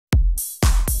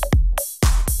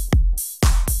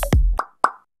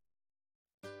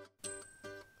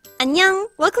Annyeong!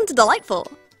 Welcome to Dollightful!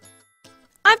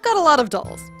 I've got a lot of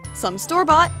dolls. Some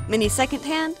store-bought, many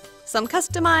second-hand, some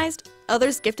customized,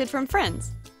 others gifted from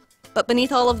friends. But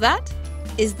beneath all of that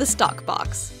is the stock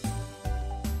box.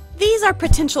 These are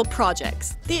potential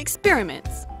projects, the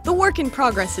experiments, the work in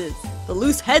progresses, the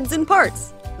loose heads and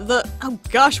parts, oh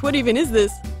gosh, what even is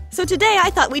this? So today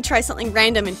I thought we'd try something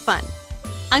random and fun.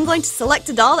 I'm going to select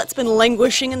a doll that's been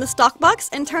languishing in the stock box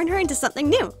and turn her into something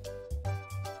new.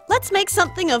 Let's make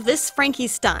something of this Frankie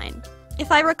Stein. If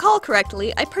I recall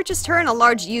correctly, I purchased her in a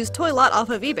large used toy lot off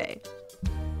of eBay.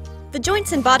 The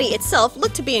joints and body itself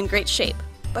look to be in great shape,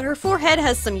 but her forehead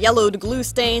has some yellowed glue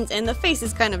stains and the face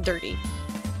is kind of dirty.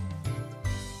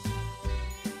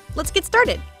 Let's get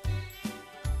started!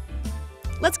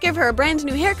 Let's give her a brand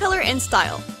new hair color and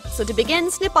style. So to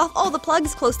begin, snip off all the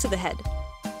plugs close to the head.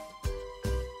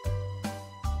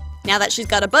 Now that she's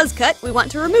got a buzz cut, we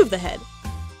want to remove the head.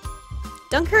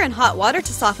 Dunk her in hot water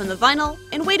to soften the vinyl,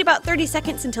 and wait about 30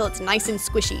 seconds until it's nice and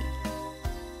squishy.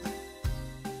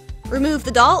 Remove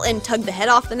the doll and tug the head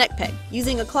off the neck peg,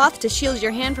 using a cloth to shield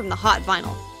your hand from the hot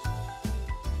vinyl.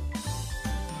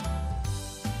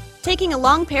 Taking a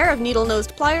long pair of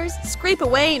needle-nosed pliers, scrape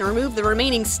away and remove the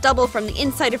remaining stubble from the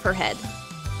inside of her head.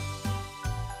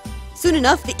 Soon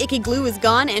enough, the icky glue is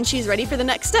gone and she's ready for the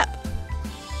next step.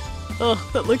 Ugh,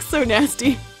 that looks so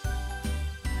nasty.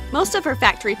 Most of her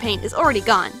factory paint is already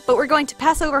gone, but we're going to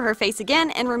pass over her face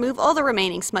again and remove all the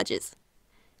remaining smudges.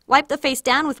 Wipe the face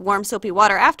down with warm soapy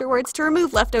water afterwards to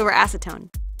remove leftover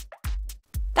acetone.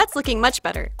 That's looking much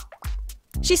better.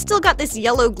 She's still got this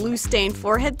yellow glue stained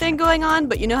forehead thing going on,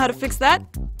 but you know how to fix that?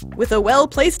 With a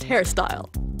well-placed hairstyle.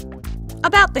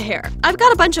 About the hair, I've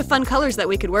got a bunch of fun colors that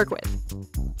we could work with.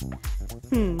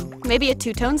 Maybe a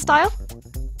two-tone style?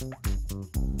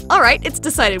 Alright, it's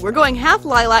decided. We're going half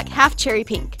lilac, half cherry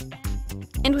pink.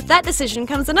 And with that decision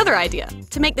comes another idea,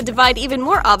 to make the divide even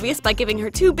more obvious by giving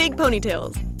her two big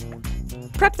ponytails.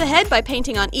 Prep the head by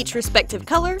painting on each respective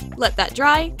color, let that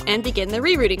dry, and begin the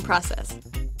rerooting process.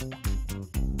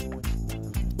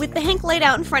 With the hank laid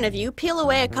out in front of you, peel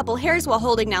away a couple hairs while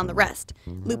holding down the rest.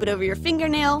 Loop it over your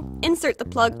fingernail, insert the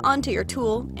plug onto your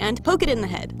tool, and poke it in the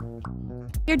head.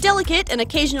 If you're delicate and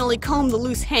occasionally comb the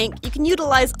loose hank, you can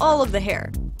utilize all of the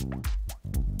hair.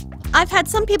 I've had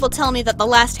some people tell me that the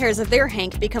last hairs of their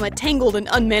hank become a tangled and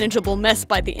unmanageable mess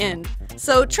by the end.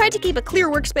 So try to keep a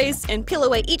clear workspace and peel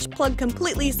away each plug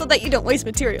completely so that you don't waste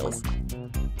materials.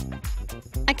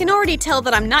 I can already tell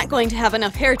that I'm not going to have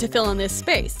enough hair to fill in this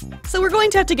space, so we're going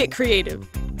to have to get creative.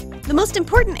 The most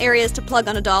important areas to plug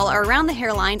on a doll are around the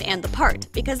hairline and the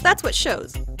part, because that's what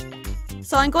shows.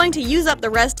 So I'm going to use up the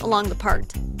rest along the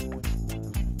part.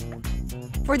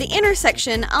 For the inner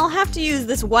section, I'll have to use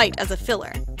this white as a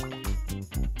filler.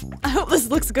 I hope this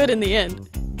looks good in the end.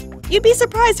 You'd be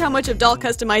surprised how much of doll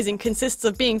customizing consists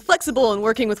of being flexible and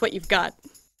working with what you've got.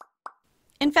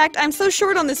 In fact, I'm so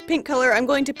short on this pink color, I'm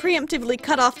going to preemptively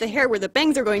cut off the hair where the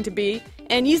bangs are going to be,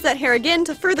 and use that hair again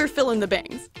to further fill in the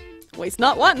bangs. Waste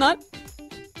not, want not.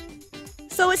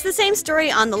 So it's the same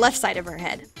story on the left side of her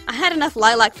head. I had enough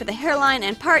lilac for the hairline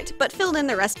and part, but filled in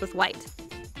the rest with white.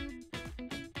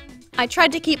 I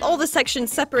tried to keep all the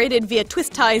sections separated via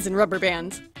twist ties and rubber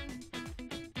bands.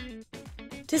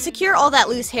 To secure all that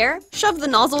loose hair, shove the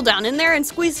nozzle down in there and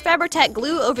squeeze Faber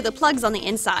glue over the plugs on the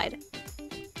inside.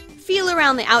 Feel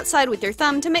around the outside with your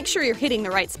thumb to make sure you're hitting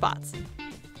the right spots.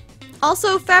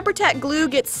 Also, Faber glue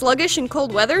gets sluggish in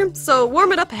cold weather, so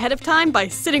warm it up ahead of time by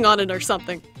sitting on it or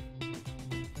something.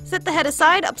 Set the head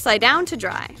aside upside down to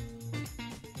dry.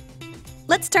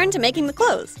 Let's turn to making the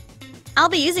clothes. I'll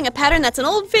be using a pattern that's an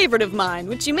old favorite of mine,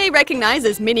 which you may recognize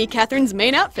as Minnie Catherine's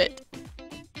main outfit.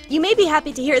 You may be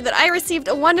happy to hear that I received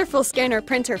a wonderful scanner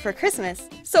printer for Christmas,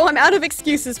 so I'm out of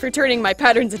excuses for turning my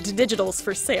patterns into digitals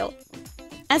for sale.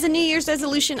 As a New Year's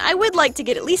resolution, I would like to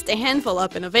get at least a handful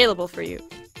up and available for you.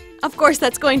 Of course,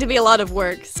 that's going to be a lot of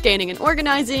work, scanning and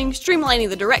organizing, streamlining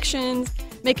the directions,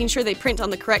 making sure they print on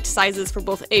the correct sizes for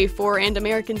both A4 and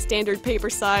American Standard paper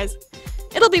size.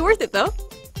 It'll be worth it though.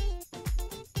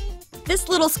 This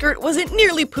little skirt wasn't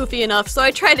nearly poofy enough, so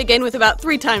I tried again with about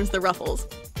 3 times the ruffles.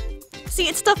 See,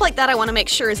 it's stuff like that I want to make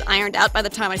sure is ironed out by the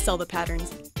time I sell the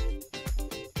patterns.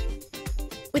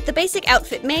 With the basic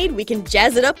outfit made, we can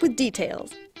jazz it up with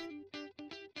details.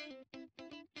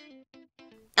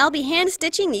 I'll be hand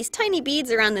stitching these tiny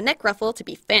beads around the neck ruffle to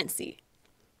be fancy.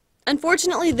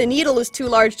 Unfortunately, the needle is too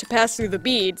large to pass through the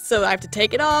bead, so I have to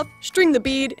take it off, string the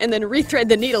bead, and then rethread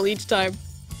the needle each time.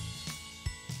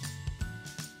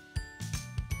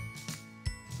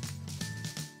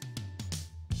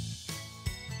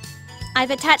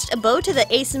 I've attached a bow to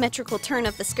the asymmetrical turn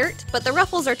of the skirt, but the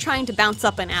ruffles are trying to bounce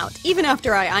up and out, even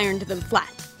after I ironed them flat.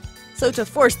 So to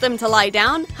force them to lie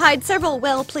down, hide several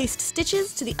well-placed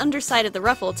stitches to the underside of the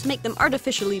ruffle to make them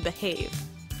artificially behave.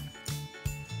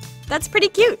 That's pretty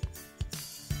cute!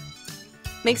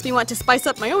 Makes me want to spice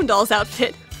up my own doll's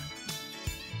outfit.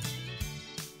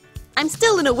 I'm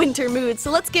still in a winter mood,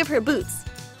 so let's give her boots.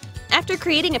 After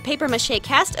creating a papier-mâché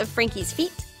cast of Frankie's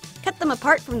feet, cut them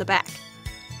apart from the back.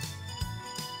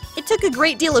 It took a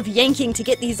great deal of yanking to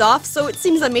get these off, so it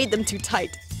seems I made them too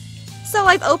tight. So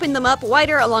I've opened them up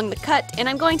wider along the cut, and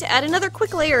I'm going to add another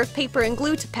quick layer of paper and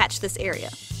glue to patch this area.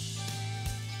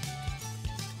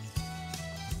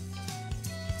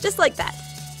 Just like that.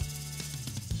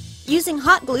 Using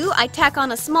hot glue, I tack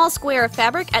on a small square of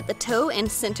fabric at the toe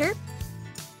and center.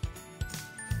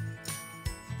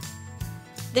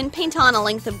 Then paint on a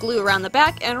length of glue around the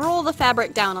back and roll the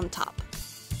fabric down on top.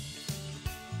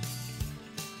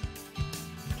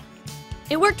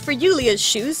 It worked for Yulia's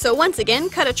shoes, so once again,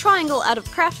 cut a triangle out of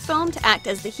craft foam to act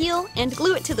as the heel and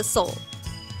glue it to the sole.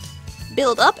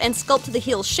 Build up and sculpt the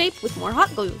heel's shape with more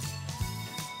hot glue.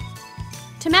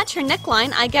 To match her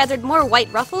neckline, I gathered more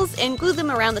white ruffles and glued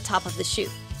them around the top of the shoe.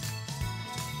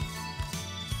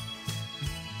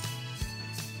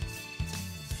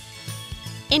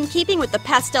 In keeping with the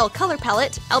pastel color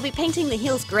palette, I'll be painting the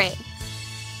heels gray.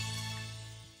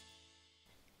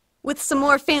 With some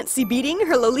more fancy beading,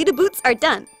 her Lolita boots are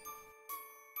done.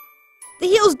 The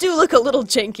heels do look a little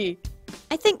janky.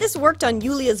 I think this worked on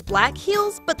Yulia's black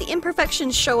heels, but the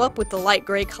imperfections show up with the light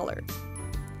gray color.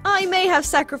 I may have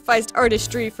sacrificed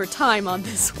artistry for time on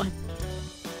this one.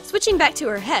 Switching back to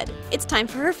her head, it's time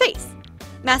for her face.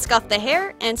 Mask off the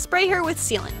hair and spray her with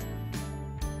sealant.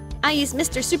 I use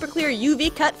Mr.Super Clear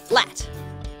UV Flat.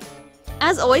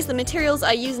 As always, the materials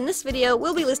I use in this video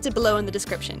will be listed below in the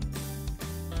description.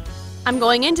 I'm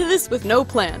going into this with no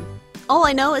plan. All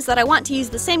I know is that I want to use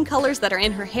the same colors that are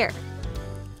in her hair.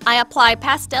 I apply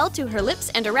pastel to her lips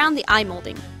and around the eye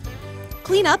molding.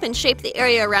 Clean up and shape the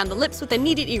area around the lips with a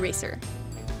kneaded eraser.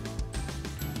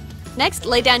 Next,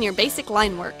 lay down your basic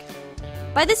line work.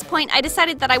 By this point, I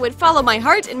decided that I would follow my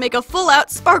heart and make a full-out,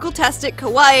 sparkle-tastic,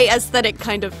 kawaii aesthetic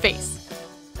kind of face.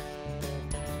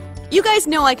 You guys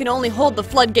know I can only hold the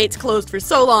floodgates closed for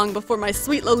so long before my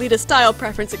sweet Lolita style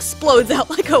preference explodes out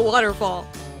like a waterfall.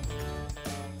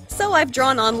 So I've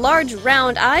drawn on large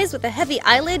round eyes with a heavy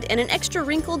eyelid and an extra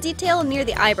wrinkle detail near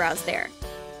the eyebrows there.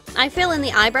 I fill in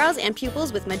the eyebrows and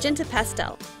pupils with magenta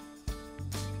pastel.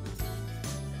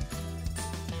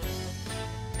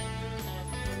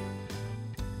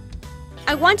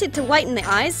 I wanted to whiten the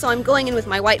eyes, so I'm going in with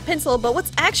my white pencil, but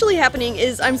what's actually happening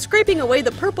is I'm scraping away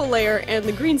the purple layer and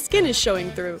the green skin is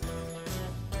showing through.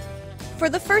 For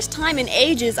the first time in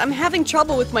ages, I'm having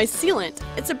trouble with my sealant.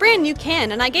 It's a brand new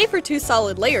can, and I gave her 2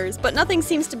 solid layers, but nothing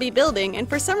seems to be building, and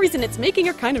for some reason it's making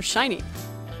her kind of shiny.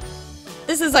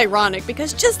 This is ironic,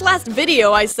 because just last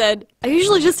video I said, I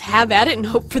usually just have at it and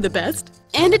hope for the best,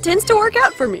 and it tends to work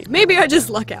out for me. Maybe I just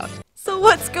luck out. So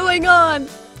what's going on?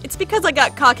 It's because I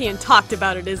got cocky and talked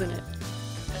about it, isn't it?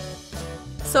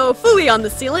 So, phooey on the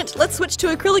sealant, let's switch to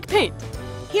acrylic paint.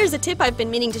 Here's a tip I've been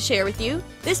meaning to share with you.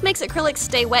 This makes acrylics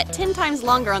stay wet 10 times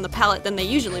longer on the palette than they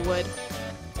usually would.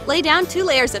 Lay down 2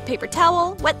 layers of paper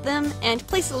towel, wet them, and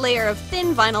place a layer of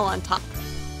thin vinyl on top.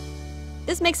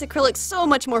 This makes acrylics so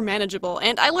much more manageable,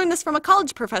 and I learned this from a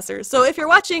college professor, so if you're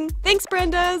watching, thanks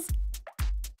Brandes!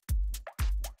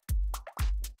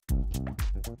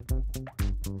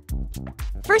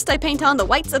 First I paint on the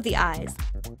whites of the eyes.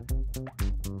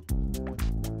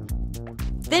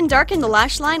 Then darken the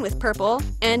lash line with purple,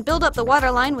 and build up the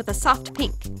waterline with a soft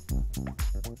pink.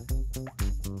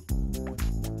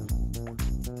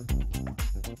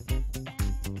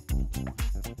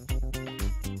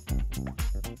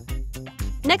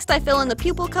 Next I fill in the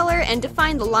pupil color and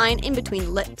define the line in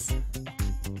between lips.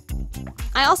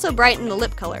 I also brighten the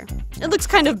lip color. It looks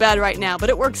kind of bad right now, but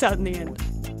it works out in the end.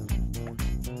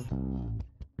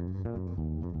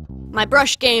 My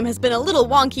brush game has been a little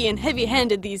wonky and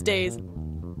heavy-handed these days,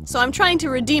 so I'm trying to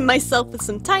redeem myself with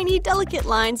some tiny, delicate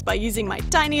lines by using my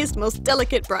tiniest, most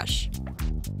delicate brush.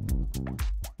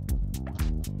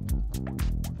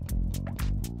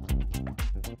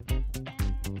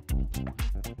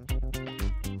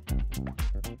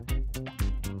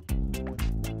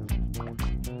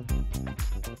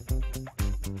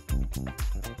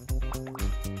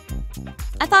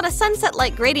 I thought a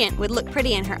sunset-like gradient would look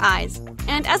pretty in her eyes,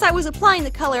 and as I was applying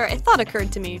the color, a thought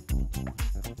occurred to me.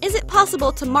 Is it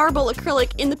possible to marble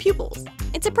acrylic in the pupils?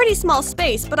 It's a pretty small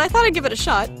space, but I thought I'd give it a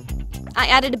shot. I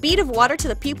added a bead of water to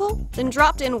the pupil, then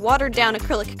dropped in watered-down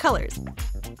acrylic colors.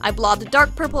 I blobbed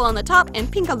dark purple on the top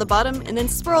and pink on the bottom, and then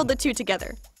swirled the two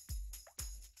together.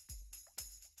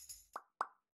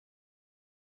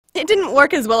 It didn't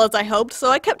work as well as I hoped, so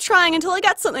I kept trying until I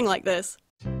got something like this.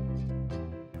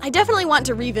 I definitely want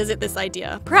to revisit this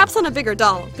idea, perhaps on a bigger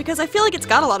doll, because I feel like it's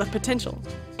got a lot of potential.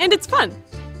 And it's fun!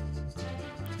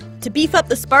 To beef up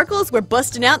the sparkles, we're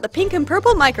busting out the pink and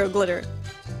purple micro glitter.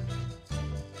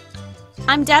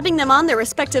 I'm dabbing them on their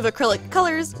respective acrylic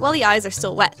colors while the eyes are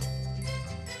still wet.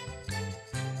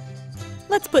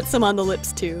 Let's put some on the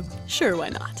lips too. Sure, why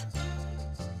not?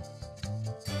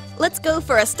 Let's go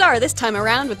for a star this time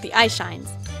around with the eye shines.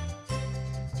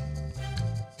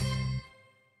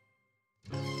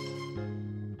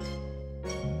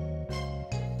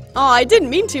 Oh, I didn't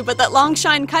mean to, but that long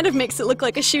shine kind of makes it look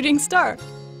like a shooting star.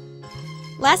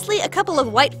 Lastly, a couple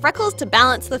of white freckles to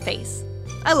balance the face.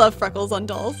 I love freckles on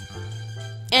dolls.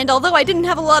 And although I didn't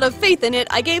have a lot of faith in it,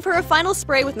 I gave her a final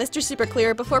spray with Mr. Super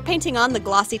Clear before painting on the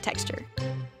glossy texture.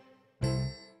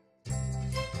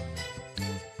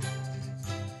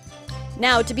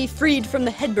 Now to be freed from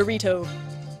the head burrito.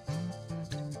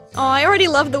 Oh, I already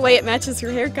love the way it matches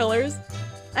her hair colors.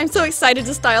 I'm so excited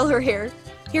to style her hair.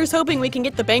 Here's hoping we can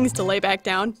get the bangs to lay back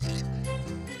down.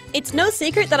 It's no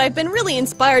secret that I've been really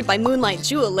inspired by Moonlight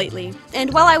Jewel lately,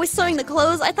 and while I was sewing the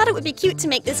clothes, I thought it would be cute to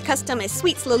make this custom as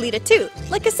Sweet's Lolita too,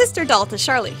 like a sister doll to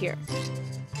Charlotte here.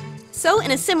 So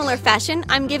in a similar fashion,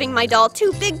 I'm giving my doll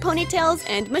 2 big ponytails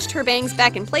and mushed her bangs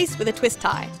back in place with a twist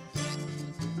tie.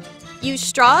 Use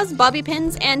straws, bobby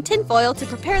pins, and tinfoil to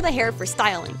prepare the hair for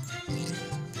styling.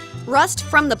 Rust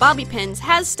from the bobby pins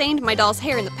has stained my doll's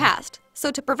hair in the past, so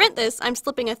to prevent this, I'm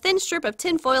slipping a thin strip of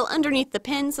tinfoil underneath the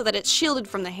pin so that it's shielded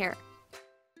from the hair.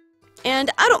 And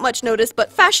I don't much notice,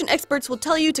 but fashion experts will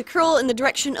tell you to curl in the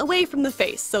direction away from the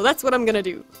face, so that's what I'm gonna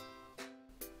do.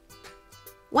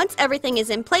 Once everything is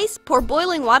in place, pour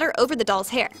boiling water over the doll's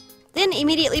hair. Then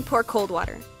immediately pour cold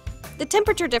water. The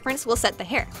temperature difference will set the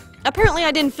hair. Apparently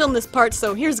I didn't film this part,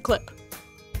 so here's a clip.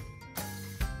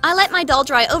 I let my doll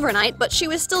dry overnight, but she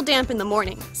was still damp in the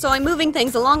morning, so I'm moving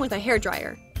things along with a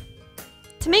hairdryer.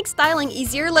 To make styling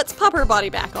easier, let's pop her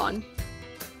body back on.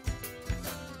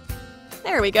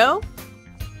 There we go.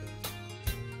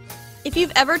 If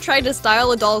you've ever tried to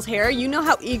style a doll's hair, you know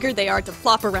how eager they are to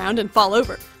flop around and fall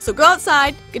over. So go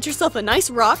outside, get yourself a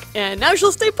nice rock, and now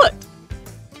she'll stay put.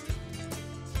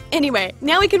 Anyway,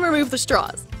 now we can remove the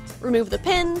straws. Remove the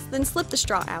pins, then slip the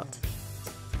straw out.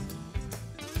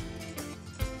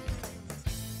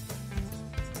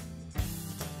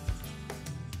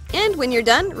 And when you're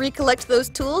done, recollect those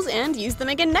tools and use them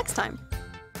again next time.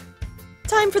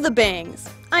 Time for the bangs.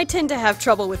 I tend to have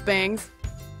trouble with bangs.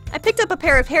 I picked up a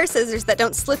pair of hair scissors that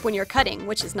don't slip when you're cutting,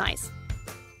 which is nice.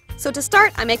 So to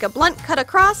start, I make a blunt cut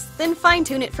across, then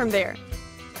fine-tune it from there.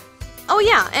 Oh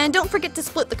yeah, and don't forget to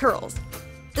split the curls.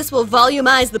 This will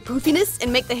volumize the poofiness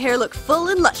and make the hair look full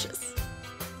and luscious.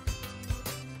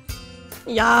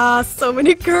 Yeah, so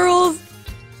many curls!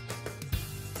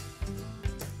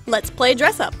 Let's play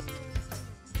dress up.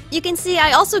 You can see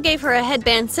I also gave her a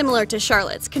headband similar to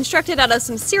Charlotte's, constructed out of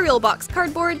some cereal box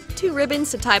cardboard, 2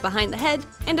 ribbons to tie behind the head,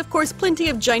 and of course plenty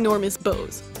of ginormous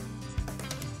bows.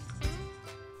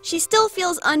 She still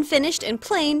feels unfinished and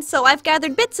plain, so I've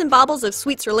gathered bits and baubles of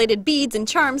sweets-related beads and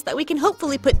charms that we can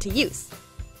hopefully put to use.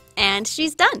 And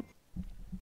she's done!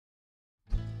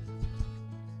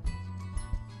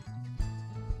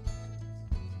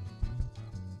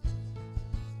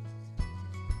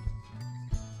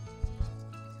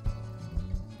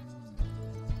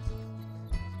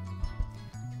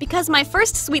 Because my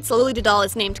first Sweets Lolita doll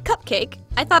is named Cupcake,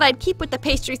 I thought I'd keep with the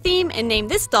pastry theme and name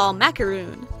this doll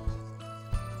Macaroon.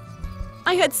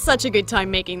 I had such a good time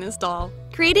making this doll.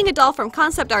 Creating a doll from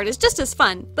concept art is just as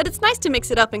fun, but it's nice to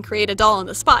mix it up and create a doll on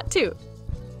the spot too.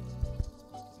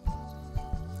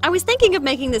 I was thinking of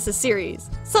making this a series,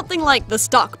 something like the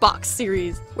Stock Box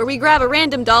series, where we grab a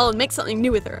random doll and make something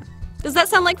new with her. Does that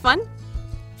sound like fun?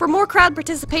 For more crowd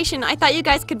participation, I thought you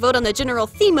guys could vote on the general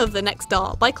theme of the next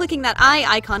doll by clicking that eye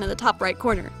icon in the top right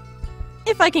corner.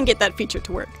 If I can get that feature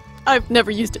to work. I've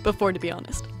never used it before, to be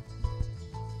honest.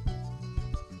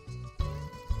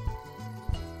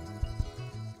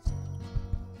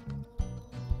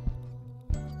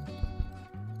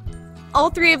 All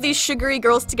 3 of these sugary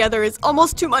girls together is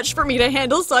almost too much for me to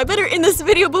handle, so I better end this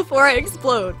video before I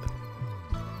explode.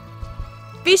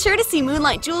 Be sure to see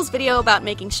Moonlight Jewel's video about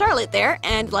making Charlotte there,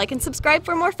 and like and subscribe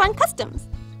for more fun customs.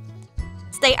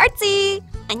 Stay artsy!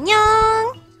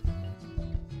 Annyeong!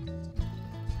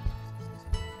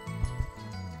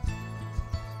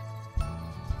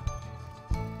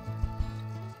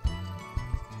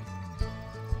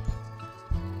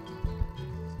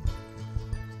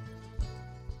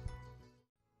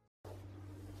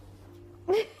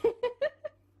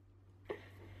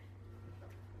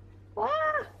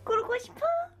 push,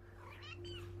 push.